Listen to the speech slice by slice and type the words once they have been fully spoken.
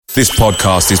This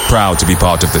podcast is proud to be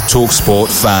part of the TalkSport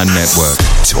Fan Network.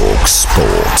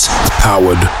 TalkSport.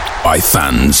 Powered by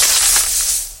fans.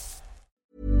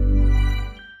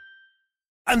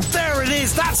 And there it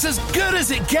is, that's as good as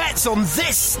it gets on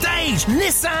this stage.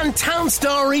 Nissan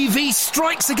Townstar EV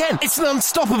strikes again. It's an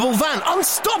unstoppable van,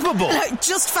 unstoppable.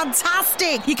 Just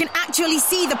fantastic. You can actually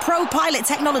see the ProPilot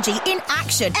technology in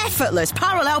action. Effortless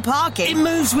parallel parking. It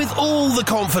moves with all the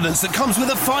confidence that comes with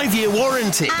a 5-year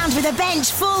warranty. And with a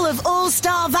bench full of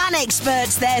all-star van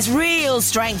experts, there's real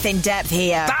strength in depth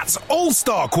here. That's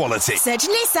all-star quality. Search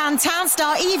Nissan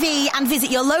Townstar EV and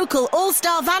visit your local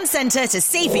all-star van centre to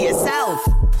see for yourself.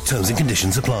 Terms and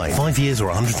conditions apply. 5 years or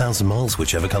 100,000 miles,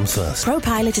 whichever comes first.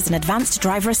 ProPilot is an advanced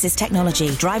driver assist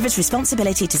technology. Driver's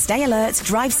responsibility to stay alert,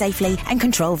 drive safely and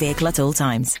control vehicle at all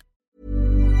times.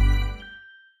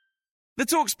 The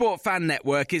TalkSport Fan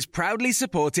Network is proudly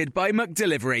supported by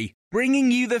McDelivery, bringing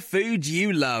you the food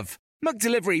you love.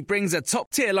 McDelivery brings a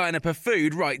top-tier lineup of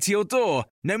food right to your door.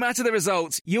 No matter the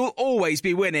result, you'll always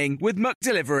be winning with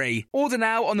McDelivery. Order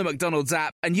now on the McDonald's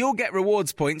app and you'll get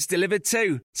rewards points delivered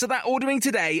too. So that ordering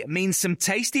today means some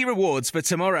tasty rewards for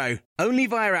tomorrow. Only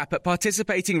via app at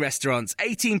participating restaurants.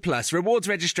 18 plus. Rewards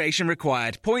registration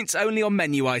required. Points only on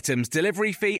menu items.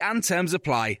 Delivery fee and terms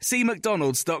apply. See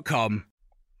mcdonalds.com.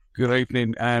 Good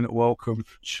evening and welcome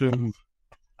to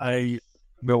a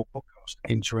Mill Podcast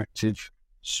Interactive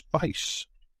Space.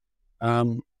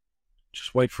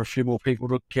 Just wait for a few more people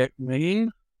to get me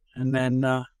in, and then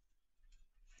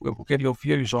we'll get your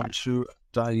views on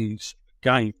today's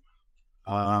game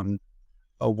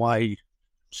away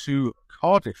to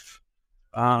Cardiff.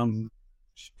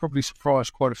 Probably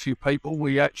surprised quite a few people.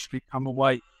 We actually come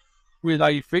away with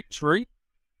a victory.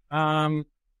 For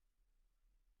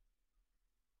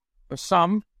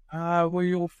some,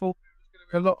 we all thought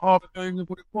a lot harder doing than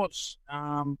what it was,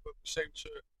 but we seem to,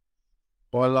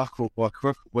 by luck or by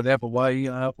whatever way,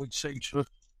 we seem to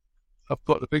have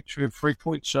got the victory of 3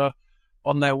 points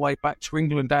on their way back to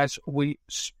England as we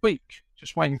speak.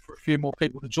 Just waiting for a few more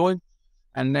people to join,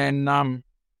 and then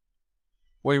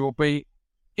we will be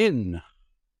in.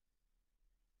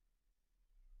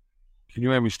 Can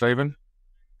you hear me, Stephen?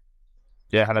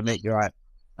 Yeah, hello mate, you alright?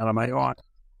 Hello mate, alright?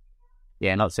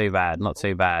 Yeah, not too bad, not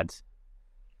too bad.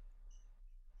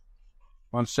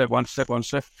 One step.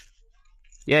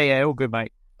 Yeah, all good,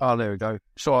 mate. Oh, there we go.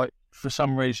 So, for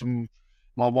some reason,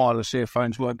 my wireless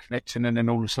earphones weren't connecting, and then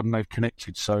all of a sudden they've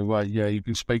connected. So, yeah, you've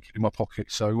been speaking in my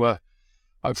pocket. So,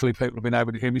 hopefully people have been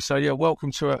able to hear me. So, yeah,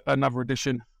 welcome to another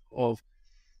edition of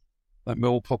that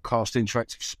Mill Podcast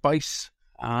Interactive Space.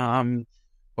 I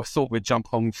thought we'd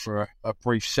jump on for a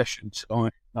brief session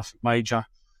tonight, nothing major.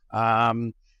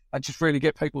 I just really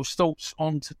get people's thoughts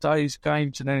on today's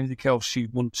games and anything else you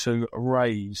want to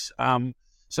raise. So,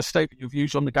 Stephen, your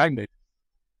views on the game,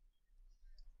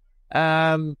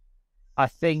 then? I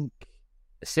think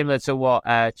similar to what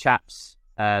Chaps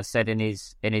said in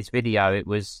his video, it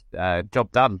was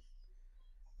job done.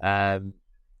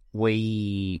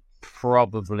 We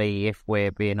probably, if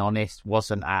we're being honest,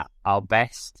 wasn't at our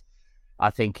best.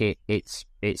 I think it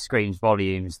screams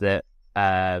volumes that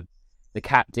the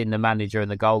captain, the manager,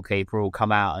 and the goalkeeper all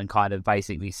come out and kind of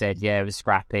basically said, yeah, it was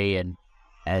scrappy and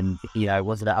you know,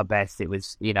 wasn't at our best. It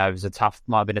was, you know,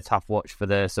 might have been a tough watch for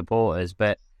the supporters.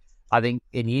 But I think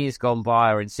in years gone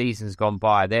by or in seasons gone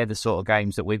by, they're the sort of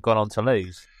games that we've gone on to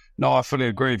lose. No, I fully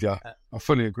agree with you.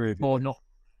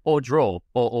 Or draw.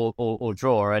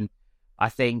 And I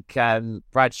think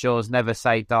Bradshaw's never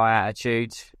say die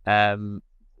attitude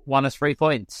won us 3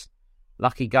 points.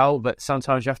 Lucky goal, but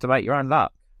sometimes you have to make your own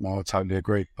luck. No, I totally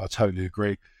agree.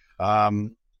 Yeah,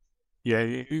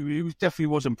 it definitely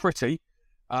wasn't pretty.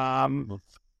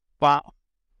 But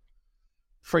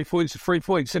 3 points are 3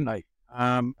 points, isn't they?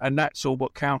 And that's all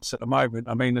what counts at the moment.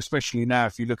 I mean, especially now,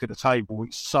 if you look at the table,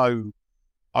 it's so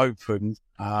open.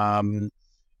 And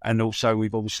also,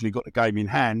 we've obviously got the game in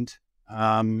hand.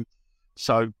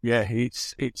 So, yeah,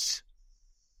 it's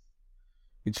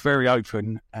very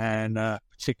open and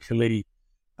particularly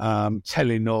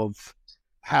telling of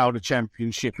how the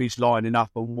championship is lining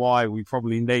up and why we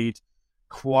probably need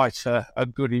quite a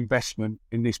good investment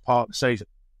in this part of the season.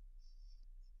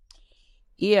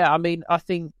 Yeah, I mean, I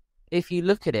think if you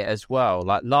look at it as well,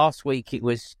 like last week it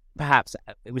was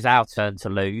our turn to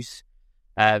lose.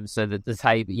 So the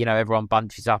table, you know, everyone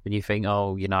bunches up and you think,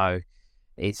 oh, you know,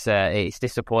 it's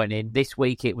disappointing. This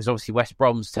week it was obviously West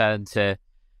Brom's turn to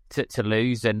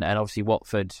lose, and obviously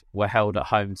Watford were held at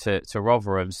home to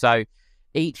Rotherham. So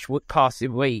each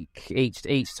passing week,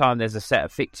 each time there's a set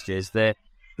of fixtures, the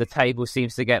table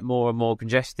seems to get more and more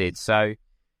congested. So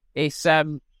it's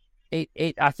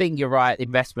I think you're right.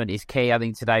 Investment is key. I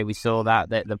think today we saw that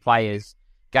the players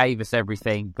gave us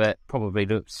everything, but probably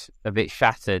looked a bit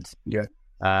shattered. Yeah.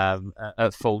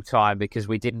 At full time because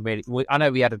we didn't really. I know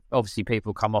we had obviously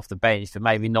people come off the bench, but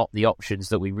maybe not the options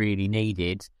that we really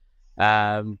needed.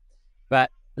 But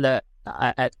look,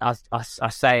 I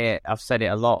say it. I've said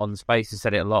it a lot on Space. I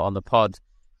said it a lot on the pod.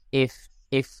 If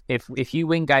you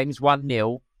win games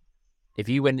 1-0, if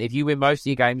you win most of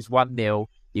your games 1-0,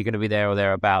 you're going to be there or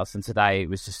thereabouts. And today it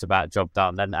was just about job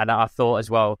done. And I thought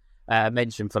as well.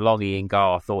 Mentioned for Longy in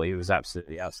goal. I thought he was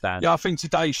absolutely outstanding. Yeah, I think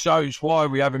today shows why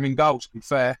we have him in goal. To be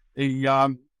fair, he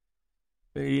done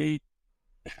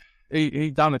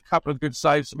a couple of good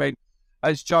saves. I mean,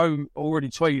 as Joe already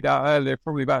tweeted out earlier,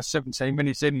 probably about 17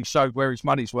 minutes in, he showed where his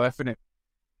money's worth, isn't it?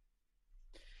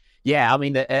 Yeah, I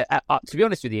mean, to be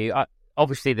honest with you,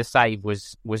 obviously the save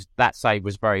was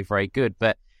very, very good.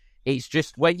 But it's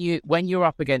just when you're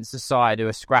up against a side who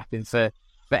are scrapping for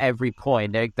every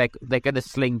point, they're going to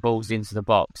sling balls into the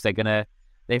box.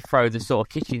 They throw the sort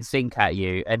of kitchen sink at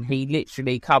you, and he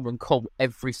literally come and caught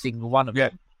every single one of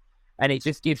them. And it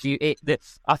just gives you it.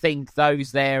 I think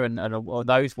those there and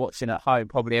those watching at home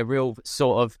probably a real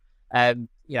sort of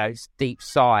deep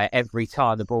sigh every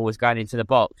time the ball was going into the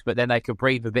box. But then they could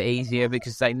breathe a bit easier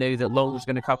because they knew that Long was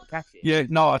going to come and catch it. Yeah,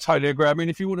 no, I totally agree. I mean,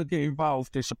 if you want to get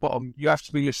involved, it's the bottom. You have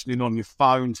to be listening on your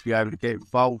phone to be able to get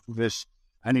involved with this.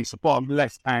 And it's the bottom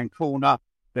left-hand corner.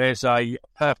 There's a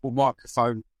purple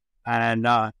microphone,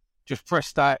 and just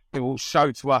press that. It will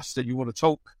show to us that you want to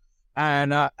talk,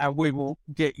 and we will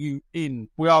get you in.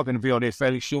 We are going to be on here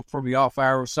fairly short, probably half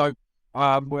hour or so.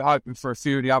 We're hoping for a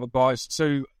few of the other guys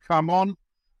to come on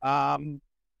and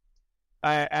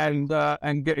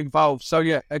get involved. So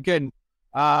yeah, again,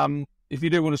 if you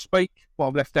do want to speak,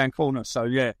 bottom left-hand corner. So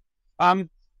yeah, well,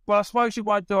 I suppose it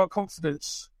won't do our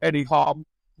confidence any harm.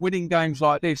 Winning games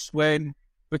like this, when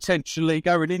potentially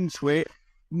going into it,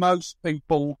 most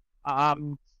people,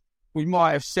 we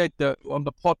might have said that on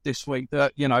the pod this week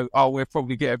that, we'll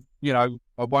probably get a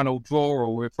 1-1 draw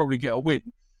or we'll probably get a win.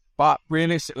 But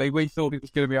realistically, we thought it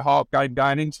was going to be a hard game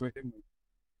going into it, didn't we?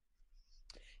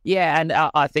 Yeah, and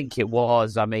I think it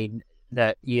was. I mean,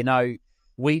 that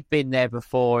we've been there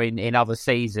before in other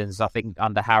seasons. I think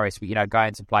under Harris,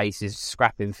 going to places,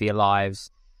 scrapping for your lives.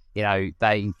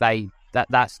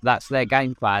 That's their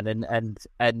game plan,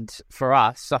 and for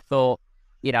us, I thought,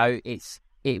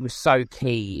 it was so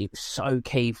key. It was so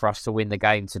key for us to win the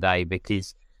game today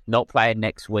because not playing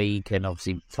next week and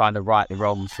obviously trying to right the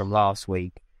wrongs from last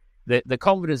week. The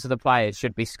confidence of the players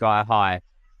should be sky high,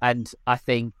 and I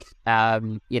think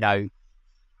didn't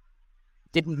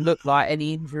look like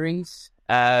any injuries.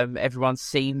 Everyone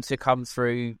seemed to come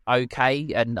through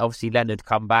okay, and obviously Leonard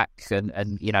come back and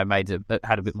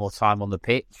had a bit more time on the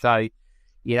pitch. So,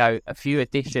 a few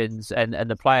additions and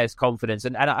the players' confidence.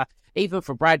 And even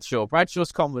for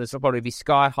Bradshaw's confidence will probably be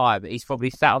sky high, but he's probably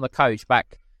sat on the coach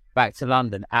back to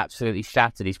London, absolutely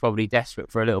shattered. He's probably desperate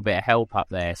for a little bit of help up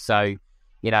there. So,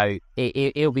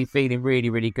 he'll be feeling really,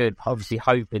 really good, obviously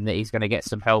hoping that he's going to get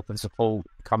some help and support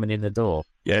coming in the door.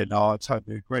 Yeah, no, I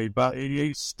totally agree. But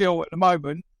he's still, at the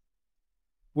moment,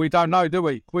 we don't know, do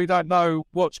we? We don't know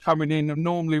what's coming in. And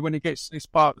normally when it gets this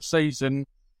part of the season,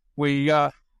 we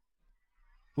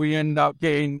end up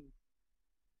getting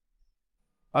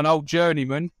an old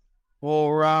journeyman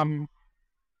or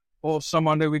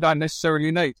someone who we don't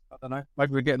necessarily need. I don't know.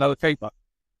 Maybe we get another keeper.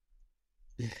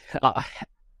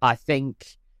 I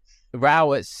think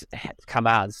Rowett's come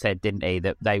out and said, didn't he,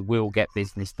 that they will get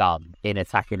business done in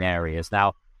attacking areas.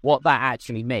 Now, what that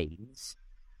actually means,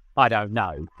 I don't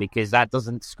know, because that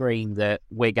doesn't scream that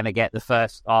we're going to get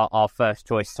our first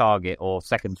choice target or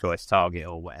second choice target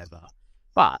or whatever.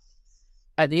 But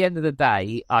at the end of the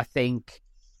day, I think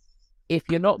if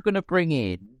you're not going to bring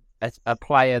in a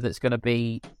player that's going to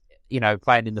be,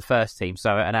 playing in the first team,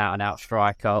 so an out-and-out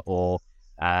striker or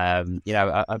a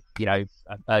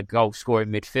goal-scoring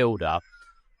midfielder,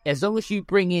 as long as you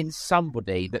bring in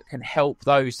somebody that can help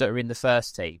those that are in the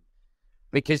first team.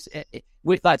 Because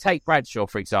take Bradshaw,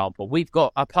 for example, we've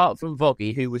got, apart from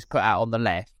Voggy, who was put out on the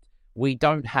left, we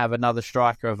don't have another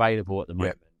striker available at the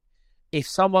moment. If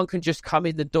someone can just come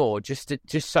in the door, just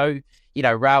so,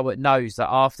 Rowett knows that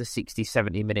after 60,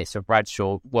 70 minutes of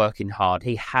Bradshaw working hard,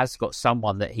 he has got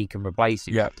someone that he can replace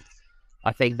him. Yeah.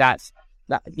 I think that,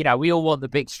 we all want the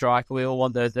big striker, we all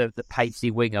want the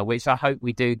pacey winger, which I hope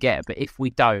we do get. But if we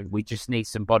don't, we just need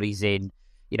some bodies in,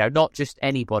 not just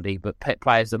anybody, but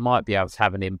players that might be able to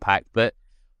have an impact. But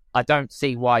I don't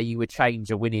see why you would change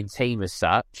a winning team as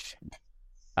such.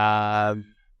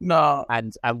 No.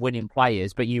 and winning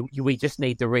players, but we just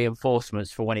need the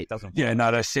reinforcements for when it doesn't work. Yeah,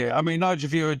 no, that's it. I mean, those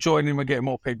of you who are joining, we're getting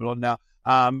more people on now.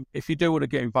 If you do want to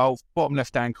get involved, bottom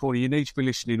left-hand corner, you need to be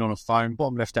listening on a phone.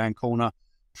 Bottom left-hand corner,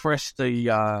 press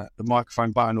the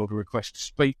microphone button or the request to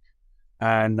speak,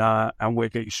 and we'll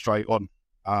get you straight on.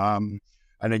 And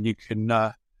then you can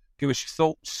give us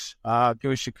your thoughts,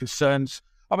 give us your concerns.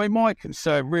 I mean, my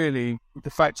concern really, the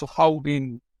fact of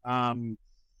holding,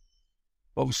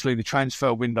 obviously the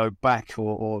transfer window back,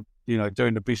 or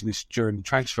doing the business during the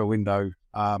transfer window,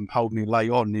 holding it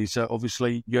late on, is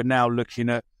obviously you're now looking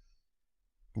at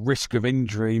risk of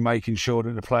injury, making sure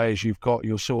that the players you've got,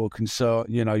 you're sort of concerned,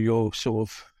 you're sort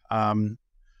of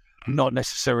not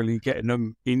necessarily getting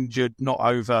them injured, not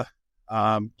over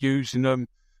using them,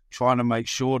 trying to make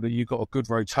sure that you've got a good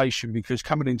rotation, because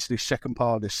coming into this second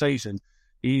part of the season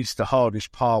is the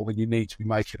hardest part when you need to be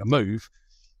making a move,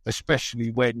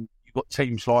 especially when you've got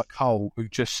teams like Hull who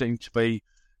just seem to be,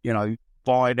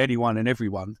 buying anyone and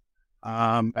everyone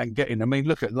and getting. I mean,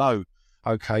 look at Lowe.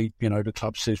 Okay, the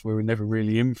club says we were never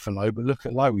really in for Lowe, but look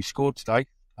at Lowe. He scored today,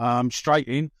 straight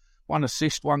in, 1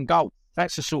 assist, 1 goal.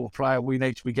 That's the sort of player we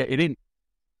need to be getting in.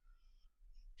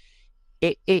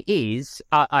 It is,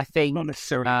 I think, not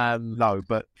necessarily Lowe,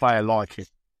 but player like it.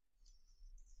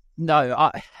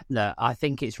 No, I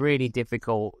think it's really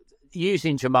difficult.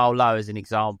 Using Jamal Lowe as an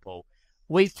example,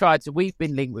 we've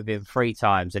been linked with him 3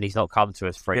 times and he's not come to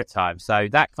us 3 times. So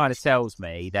that kind of tells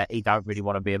me that he don't really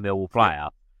want to be a Millwall player.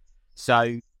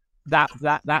 So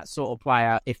that sort of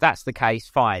player, if that's the case,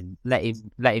 fine, let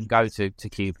him go to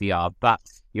QPR. But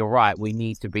you're right, we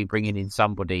need to be bringing in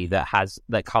somebody that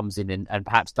comes in and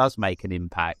perhaps does make an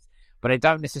impact, but they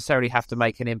don't necessarily have to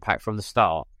make an impact from the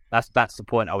start. That's the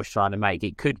point I was trying to make.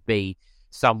 It could be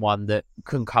someone that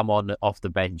can come on off the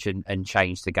bench and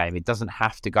change the game. It doesn't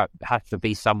have to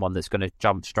be someone that's going to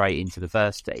jump straight into the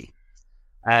first team.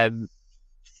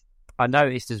 I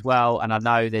noticed as well, and I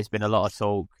know there's been a lot of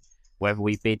talk whether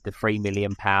we bid the £3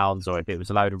 million or if it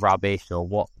was a load of rubbish or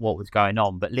what was going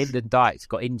on. But Lyndon Dykes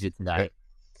got injured today.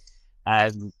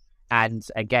 And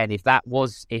again, if that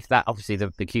obviously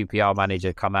the QPR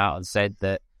manager come out and said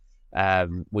that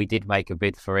we did make a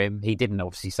bid for him. He didn't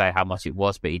obviously say how much it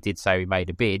was, but he did say we made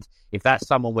a bid. If that's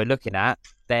someone we're looking at,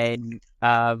 then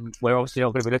we're obviously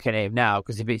not going to be looking at him now,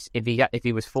 because if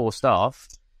he was forced off,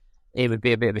 it would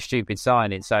be a bit of a stupid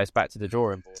signing. So it's back to the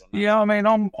drawing board. Yeah, I mean,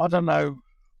 I don't know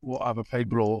what other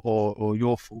people or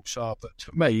your thoughts are, but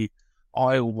to me,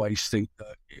 I always think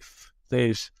that if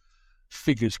there's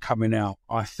figures coming out,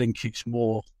 I think it's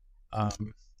more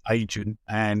agent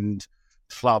and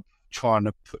club trying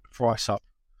to put the price up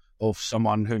of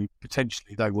someone who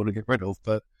potentially they want to get rid of.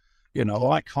 But,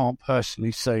 I can't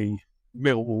personally see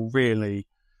Millwall really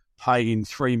paying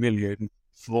 $3 million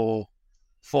for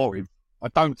him. I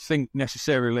don't think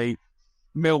necessarily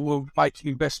Millwall make an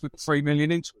investment of $3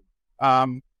 million into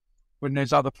him. When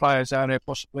there's other players out there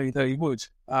possibly that he would.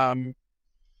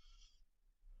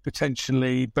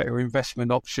 Potentially better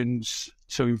investment options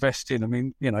to invest in. I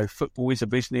mean, football is a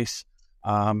business,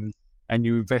 and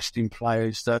you invest in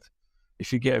players that,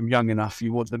 if you get them young enough,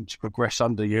 you want them to progress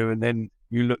under you, and then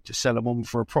you look to sell them on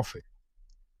for a profit.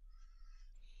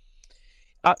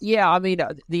 Yeah, I mean,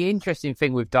 the interesting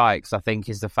thing with Dykes, I think,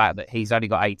 is the fact that he's only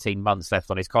got 18 months left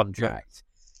on his contract. Yeah.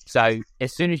 So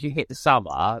as soon as you hit the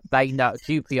summer,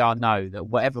 QPR know that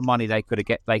whatever money they could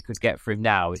get for him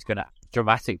now is going to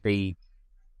dramatically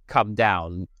come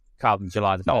down come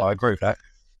July the 1st. No, I agree with that.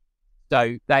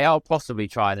 So they are possibly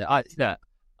trying to.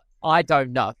 I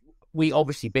don't know. We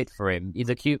obviously bid for him.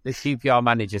 The QPR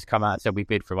managers come out and said we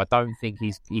bid for him. I don't think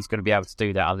he's going to be able to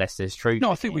do that unless there's truth.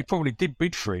 No, I think we probably did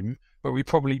bid for him, but we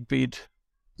probably bid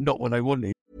not when they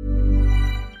wanted.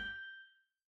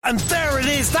 And there it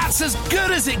is, that's as good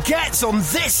as it gets on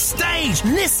this stage.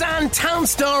 Nissan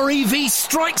Townstar EV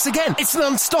strikes again. It's an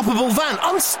unstoppable van,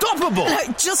 unstoppable.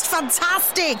 Just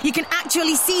fantastic. You can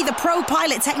actually see the Pro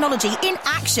Pilot technology in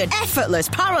action. Effortless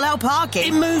parallel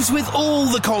parking. It moves with all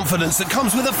the confidence that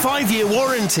comes with a 5-year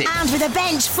warranty. And with a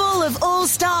bench full of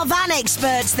all-star van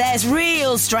experts, there's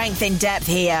real strength in depth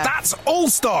here. That's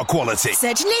all-star quality.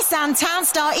 Search Nissan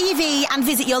Townstar EV and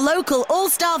visit your local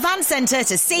all-star van centre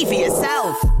to see for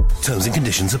yourself. Terms and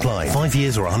conditions apply. 5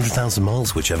 years or 100,000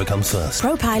 miles, whichever comes first.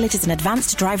 Pro Pilot is an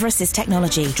advanced driver assist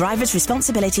technology. Driver's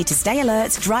responsibility to stay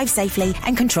alert, drive safely,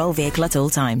 and control vehicle at all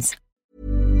times.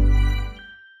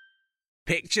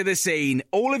 Picture the scene.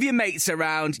 All of your mates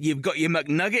around, you've got your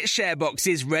McNugget share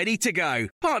boxes ready to go.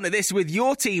 Partner this with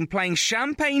your team playing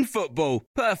champagne football.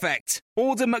 Perfect.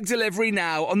 Order McDelivery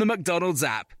now on the McDonald's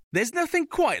app. There's nothing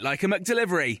quite like a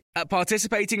McDelivery. At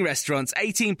participating restaurants,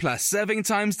 18 plus serving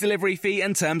times, delivery fee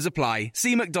and terms apply.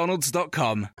 See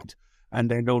mcdonalds.com. And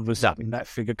then all of a sudden that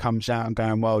figure comes out and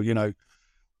going, well,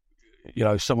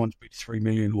 someone's bid 3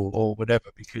 million or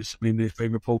whatever, because, I mean, there's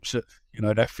been reports that,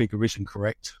 that figure isn't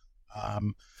correct.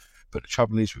 But the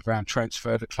trouble is with round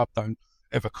transfer, the club don't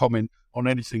ever comment on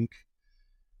anything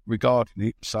regarding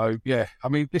it. So, yeah, I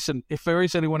mean, listen, if there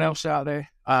is anyone else out there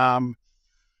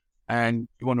and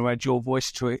you want to add your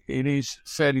voice to it, it is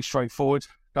fairly straightforward.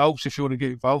 Goals, if you want to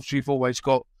get involved, you've always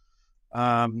got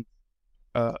a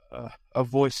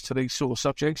voice to these sort of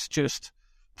subjects. Just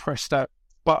press that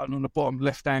button on the bottom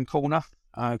left-hand corner,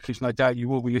 because no doubt you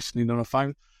will be listening on a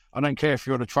phone. I don't care if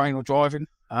you're on a train or driving.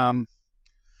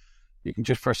 You can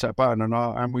just press that button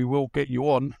and we will get you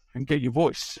on and get your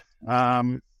voice.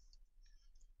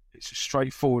 It's as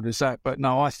straightforward as that. But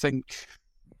no, I think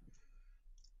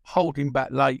holding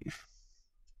back late,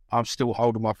 I'm still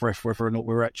holding my breath whether or not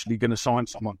we're actually going to sign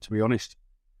someone, to be honest.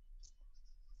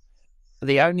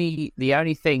 The only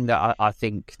thing that I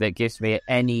think that gives me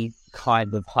any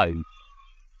kind of hope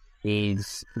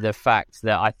is the fact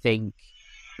that I think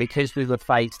because we were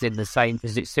faced in the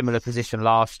similar position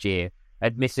last year,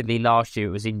 admittedly last year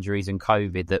it was injuries and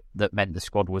COVID that meant the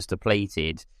squad was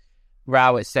depleted.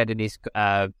 Rowett said in his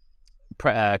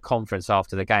conference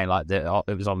after the game,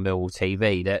 it was on Millwall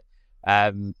TV, that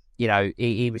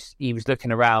he was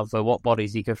looking around for what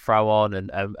bodies he could throw on,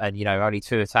 and only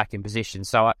 2 attacking positions.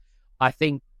 So I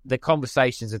think the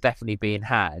conversations are definitely being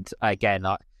had. Again,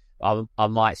 I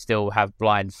might still have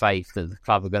blind faith that the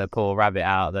club are going to pull a rabbit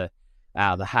out of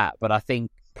the hat, but I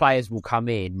think players will come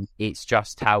in. It's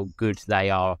just how good they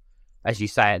are, as you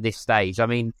say, at this stage. I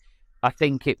mean, I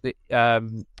think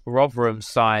Rotherham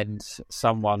signed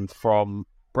someone from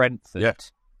Brentford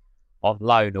on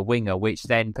loan, a winger, which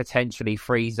then potentially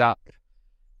frees up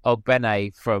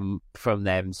Ogbene from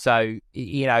them. So,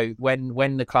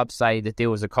 when the club say the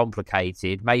deals are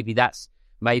complicated, maybe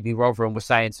Rotherham was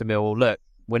saying to Millwall, look,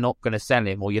 we're not going to sell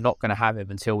him, or you're not going to have him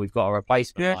until we've got a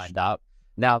replacement lined up.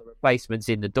 Now the replacement's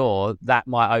in the door, that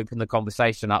might open the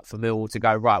conversation up for Millwall to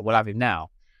go, right, we'll have him now.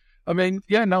 I mean,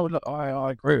 look,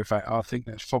 I agree with that. I think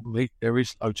that's there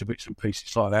is loads of bits and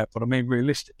pieces like that. But I mean,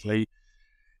 realistically,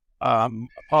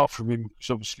 apart from him, who's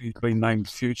obviously been named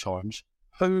a few times,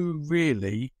 who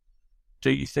really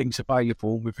do you think's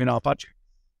available within our budget?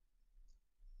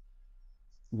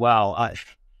 Well,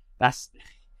 that's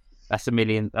the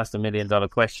 $1 million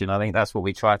question. I think that's what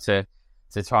we try to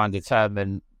try and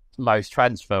determine most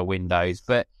transfer windows.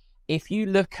 But if you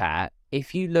look at,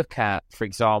 for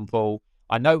example,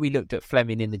 I know we looked at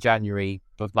Fleming in the January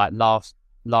of last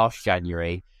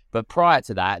January, but prior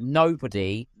to that,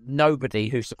 nobody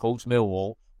who supports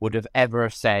Millwall would have ever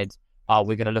said, "Oh,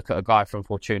 we're going to look at a guy from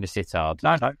Fortuna Sittard."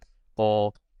 No.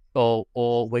 Or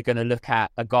we're going to look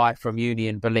at a guy from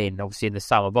Union Berlin. Obviously, in the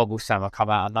summer, Bogelsama come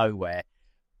out of nowhere.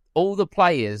 All the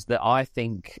players that I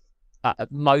think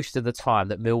most of the time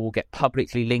that Millwall get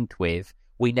publicly linked with,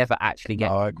 we never actually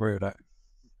get. No, I agree with that.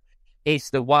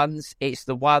 It's the ones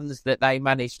that they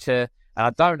manage to, and I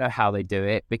don't know how they do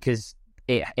it because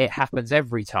it happens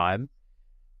every time.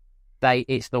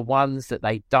 It's the ones that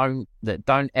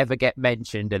don't ever get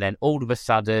mentioned, and then all of a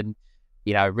sudden,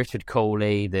 Richard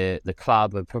Cooley, the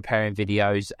club are preparing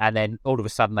videos, and then all of a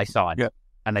sudden they sign,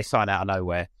 and they sign out of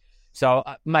nowhere. So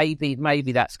maybe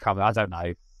that's coming. I don't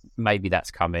know. Maybe that's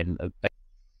coming.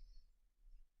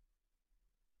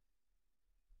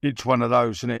 It's one of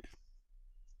those, isn't it?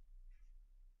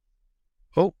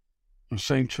 Oh, I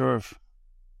seem to have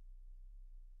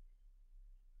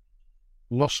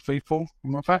lost people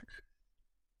on my back.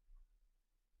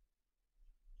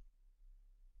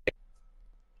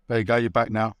 There you go, you're back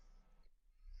now.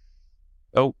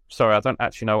 Oh, sorry, I don't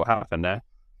actually know what happened there.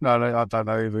 No, I don't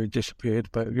know if he disappeared,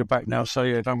 but you're back now, so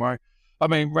yeah, don't worry. I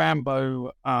mean,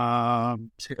 Rambo,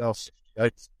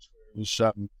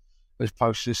 was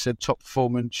posted, said top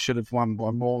performance, should have won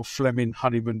by more. Fleming,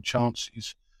 Honeyman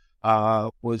chances,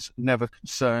 was never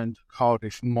concerned.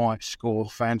 Cardiff might score.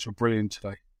 Fans were brilliant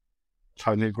today.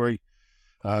 Totally agree.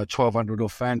 1,200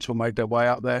 odd fans all made their way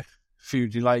up there. Few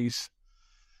delays.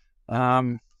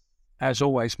 As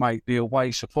always, mate, the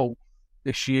away support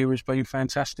this year has been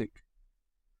fantastic.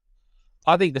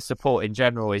 I think the support in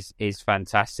general is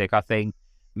fantastic. I think,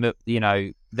 there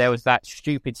was that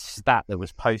stupid stat that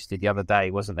was posted the other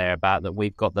day, wasn't there, about that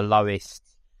we've got the lowest,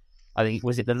 I think,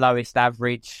 was it the lowest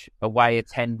average away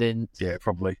attendance? Yeah,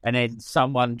 probably. And then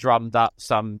someone drummed up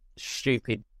some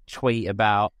stupid tweet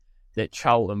about that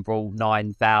Charlton brought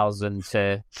 9,000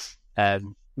 to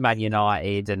Man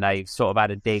United, and they sort of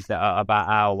had a dig about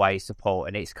our away support.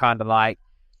 And it's kind of like,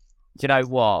 do you know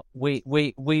what?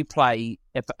 We play,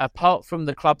 apart from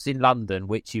the clubs in London,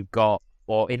 which you've got,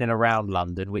 or in and around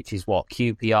London, which is what?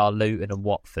 QPR, Luton and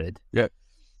Watford. Yeah.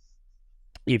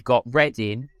 You've got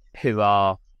Reading, who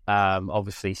are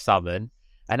obviously Southern.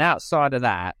 And outside of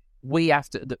that, we have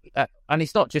to, and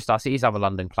it's not just us, it is other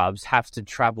London clubs, have to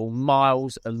travel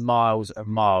miles and miles and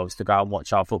miles to go and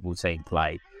watch our football team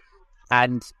play.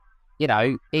 And, you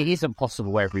know, it isn't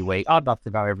possible every week. I'd love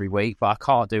to go every week, but I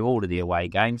can't do all of the away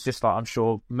games, just like I'm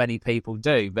sure many people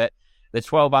do. But the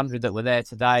 1,200 that were there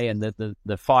today and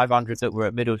the 500 that were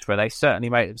at Middlesbrough, they certainly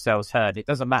make themselves heard. It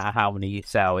doesn't matter how many you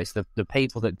sell. It's the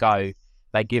people that go,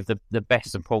 they give the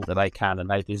best support that they can, and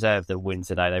they deserve the win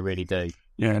today. They really do.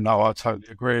 Yeah, no, I totally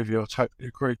agree with you. I totally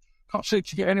agree. Can't seem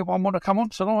to get anyone want to come on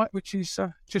tonight, which is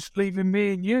just leaving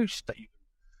me and you, Steve.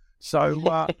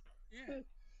 So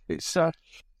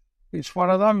it's one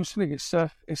of those things.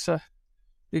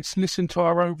 It's listen to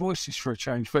our own voices for a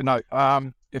change. But no,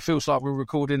 it feels like we're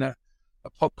recording a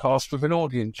podcast with an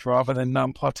audience rather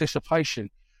than participation.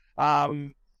 But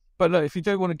look, if you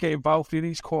do want to get involved, it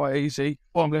is quite easy.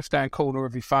 Bottom left-hand corner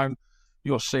of your phone,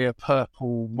 you'll see a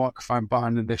purple microphone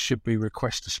button, and there should be a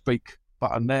request to speak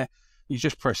button there. You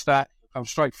just press that, come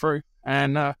straight through,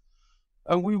 and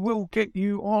we will get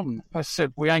you on. As I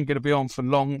said, we ain't going to be on for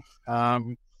long.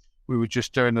 We were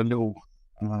just doing a little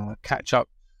catch-up,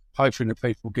 hoping that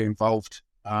people get involved.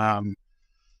 And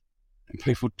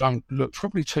people don't look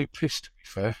probably too pissed, to be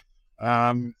fair.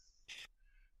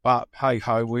 But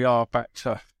hey-ho, we are back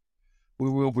to... We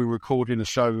will be recording a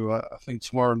show, I think,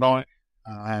 tomorrow night.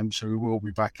 So we will be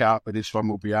back out, but this one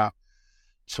will be out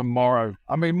tomorrow.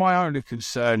 I mean, my only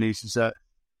concern is that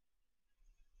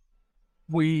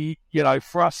we, you know,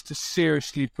 for us to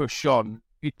seriously push on,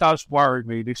 it does worry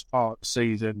me this part of the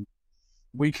season.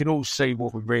 We can all see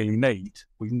what we really need.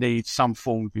 We need some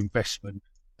form of investment,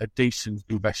 a decent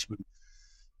investment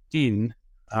in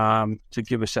to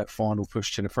give us that final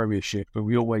push to the Premiership. But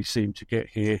we always seem to get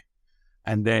here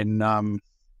and then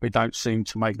we don't seem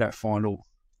to make that final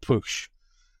push.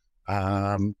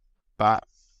 But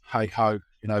hey-ho,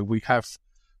 you know, we have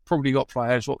probably got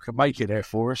players what can make it there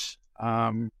for us.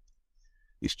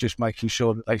 It's just making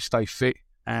sure that they stay fit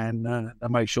and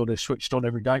make sure they're switched on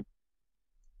every game.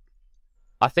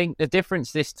 I think the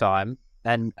difference this time,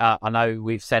 and I know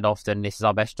we've said often, this is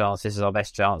our best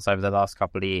chance over the last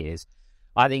couple of years.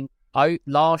 I think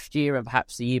last year and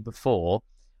perhaps the year before,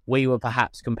 we were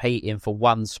perhaps competing for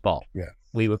one spot. Yeah.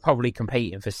 We were probably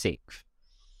competing for sixth.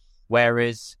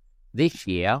 Whereas this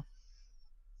year,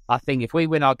 I think if we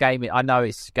win our game, I know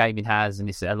it's game in hand and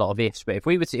it's a lot of ifs, but if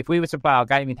we were to play our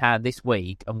game in hand this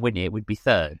week and win it, we'd be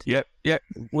third. Yep.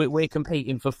 We're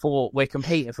competing for four. We're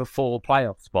competing for 4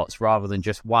 playoff spots rather than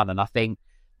just one. And I think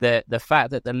that the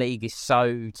fact that the league is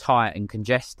so tight and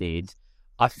congested,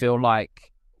 I feel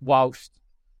like whilst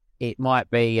it might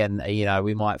be, and you know,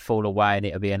 we might fall away, and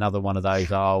it'll be another one of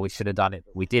those. Oh, we should have done it,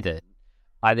 but we didn't.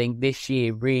 I think this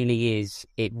year really is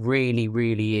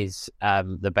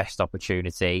the best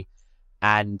opportunity,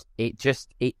 and it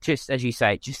just as you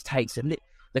say, it just takes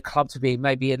the club to be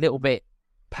maybe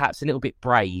perhaps a little bit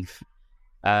brave,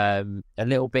 a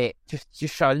little bit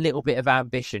just show a little bit of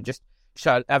ambition, just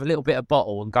have a little bit of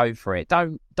bottle and go for it.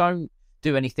 Don't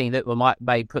do anything that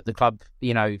may put the club,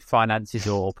 you know, finances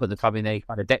or put the club in any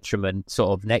kind of detriment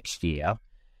sort of next year,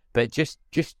 but just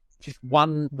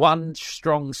one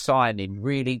strong signing,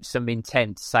 really some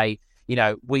intent to say, you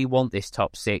know, we want this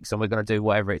top 6 and we're going to do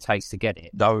whatever it takes to get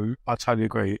it. No, I totally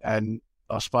agree. And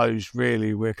I suppose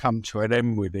really we'll come to an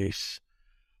end with this,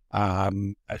 as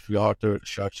we are doing the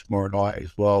show tomorrow night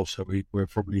as well. So we're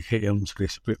probably hitting onto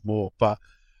this a bit more. But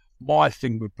my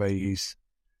thing would be is,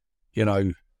 you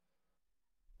know,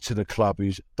 to the club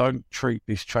is don't treat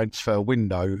this transfer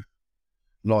window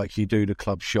like you do the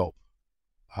club shop.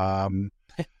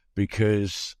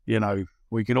 Because, you know,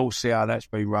 we can all see how that's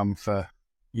been run for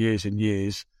years and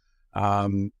years.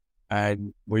 And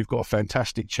we've got a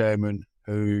fantastic chairman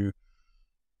who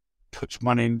puts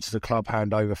money into the club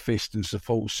hand over fist and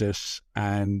supports us.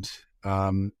 And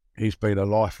he's been a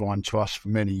lifeline to us for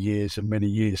many years and many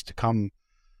years to come.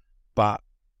 But,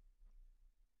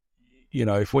 you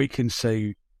know, if we can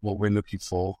see what we're looking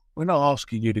for, we're not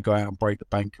asking you to go out and break the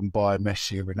bank and buy a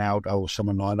Messi or Ronaldo or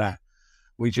someone like that.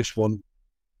 We just want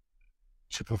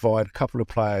to provide a couple of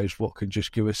players what can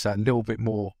just give us that little bit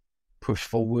more push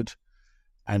forward.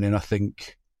 And then I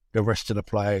think the rest of the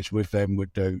players with them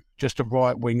would do just a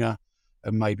right winger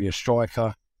and maybe a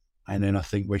striker. And then I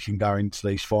think we can go into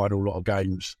these final lot of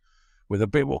games with a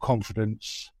bit more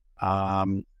confidence,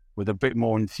 with a bit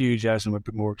more enthusiasm, a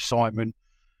bit more excitement,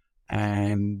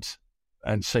 and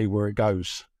see where it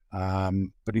goes.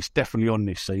 but it's definitely on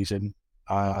this season.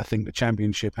 I think the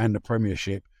Championship and the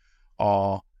Premiership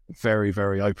are very,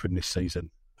 very open this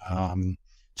season. There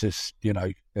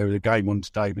was a game on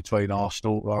today between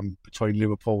Arsenal, between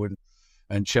Liverpool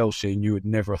and Chelsea, and you would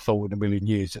never have thought in a million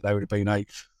years that they would have been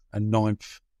 8th and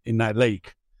 9th in that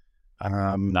league.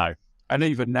 No. And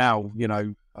even now,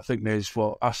 I think there's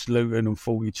us Luton and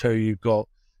 42, you've got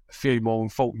a few more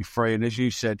and 43. And as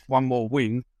you said, one more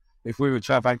win. If we were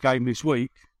to have our game this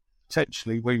week,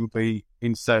 potentially we would be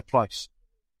in third place.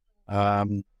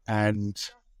 And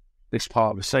this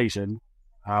part of the season,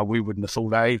 we wouldn't have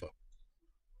thought that either.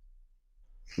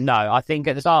 No, I think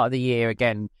at the start of the year,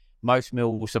 again, most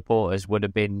Millwall supporters would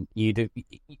have been,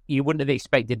 you wouldn't have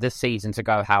expected the season to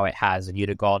go how it has, and you'd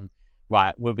have gone,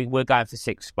 right, we're going for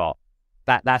 6th spot.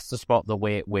 That's the spot that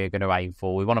we're going to aim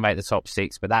for. We want to make the top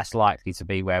 6, but that's likely to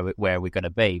be where we're going to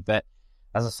be. But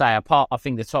as I say, I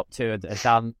think the top 2 are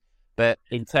done. But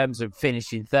in terms of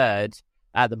finishing 3rd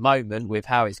at the moment with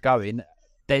how it's going,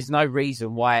 there's no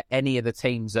reason why any of the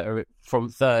teams that are from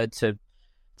 3rd to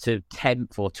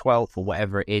 10th or 12th or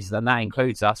whatever it is, and that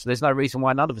includes us. There's no reason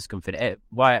why none of us can finish.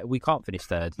 Why we can't finish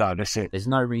 3rd? No, that's it. There's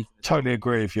no reason. Totally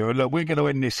agree with you. And look, we're going to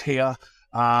end this here.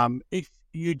 If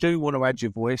you do want to add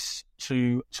your voice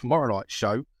to tomorrow night's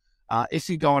show, if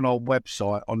you go on our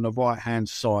website, on the right-hand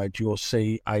side, you'll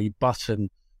see a button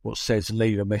what says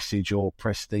leave a message or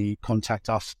press the Contact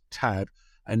Us tab,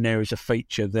 and there is a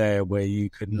feature there where you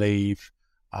can leave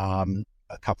a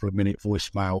couple of minute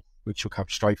voicemail, which will come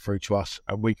straight through to us,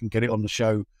 and we can get it on the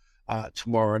show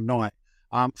tomorrow night.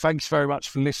 Thanks very much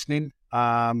for listening.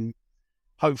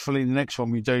 Hopefully the next one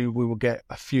we do, we will get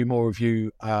a few more of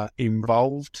you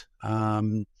involved.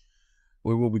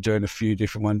 We will be doing a few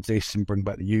different ones, this, and bring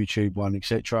back the YouTube one,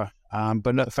 etc.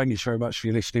 But look, thank you very much for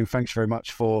your listening. Thanks very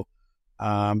much for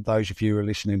those of you who are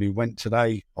listening who went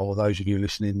today, or those of you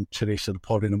listening to this at the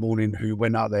pod in the morning who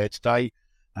went out there today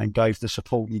and gave the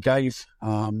support you gave.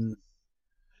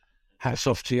 Hats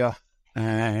off to you,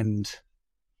 and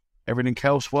everything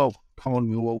else. Well, come on,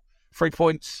 Millwall. 3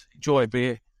 points, enjoy a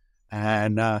beer,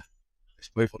 and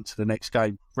let's move on to the next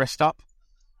game. Rest up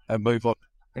and move on.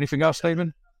 Anything else,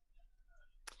 Stephen?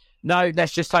 No,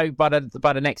 let's just hope by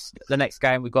the next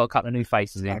game we've got a couple of new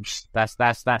faces in. That's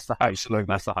the hope. Absolutely,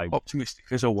 that's the hope. Optimistic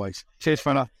as always. Cheers,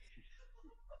 fella.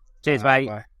 Cheers, mate.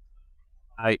 Bye.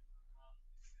 Bye.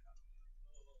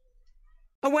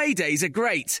 Away days are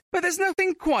great, but there's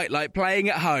nothing quite like playing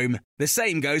at home. The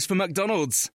same goes for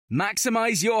McDonald's.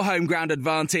 Maximise your home ground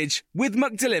advantage with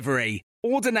McDelivery.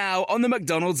 Order now on the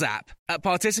McDonald's app. At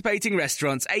participating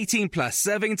restaurants, 18 plus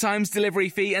serving times, delivery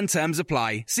fee and terms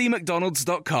apply. See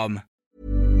mcdonalds.com.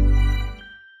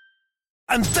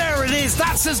 And there it is,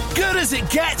 that's as good as it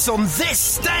gets on this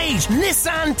stage.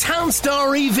 Nissan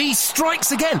Townstar EV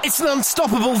strikes again. It's an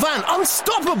unstoppable van,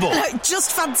 unstoppable.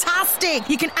 Just fantastic.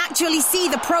 You can actually see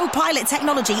the ProPilot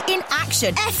technology in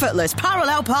action. Effortless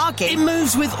parallel parking. It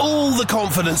moves with all the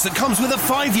confidence that comes with a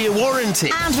 5-year warranty.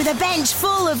 And with a bench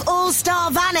full of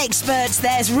all-star van experts,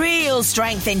 there's real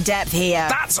strength in depth here.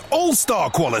 That's all-star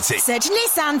quality. Search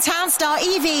Nissan Townstar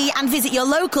EV and visit your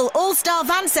local all-star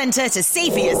van centre to see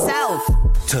for yourself.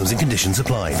 Terms and conditions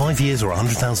apply. 5 years or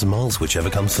 100,000 miles, whichever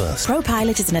comes first.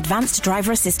 ProPilot is an advanced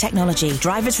driver assist technology.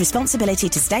 Driver's responsibility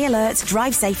to stay alert,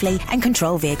 drive safely, and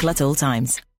control vehicle at all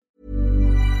times.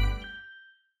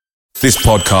 This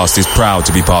podcast is proud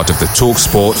to be part of the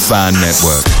TalkSport Fan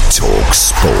Network.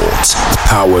 TalkSport.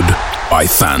 Powered by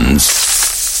fans.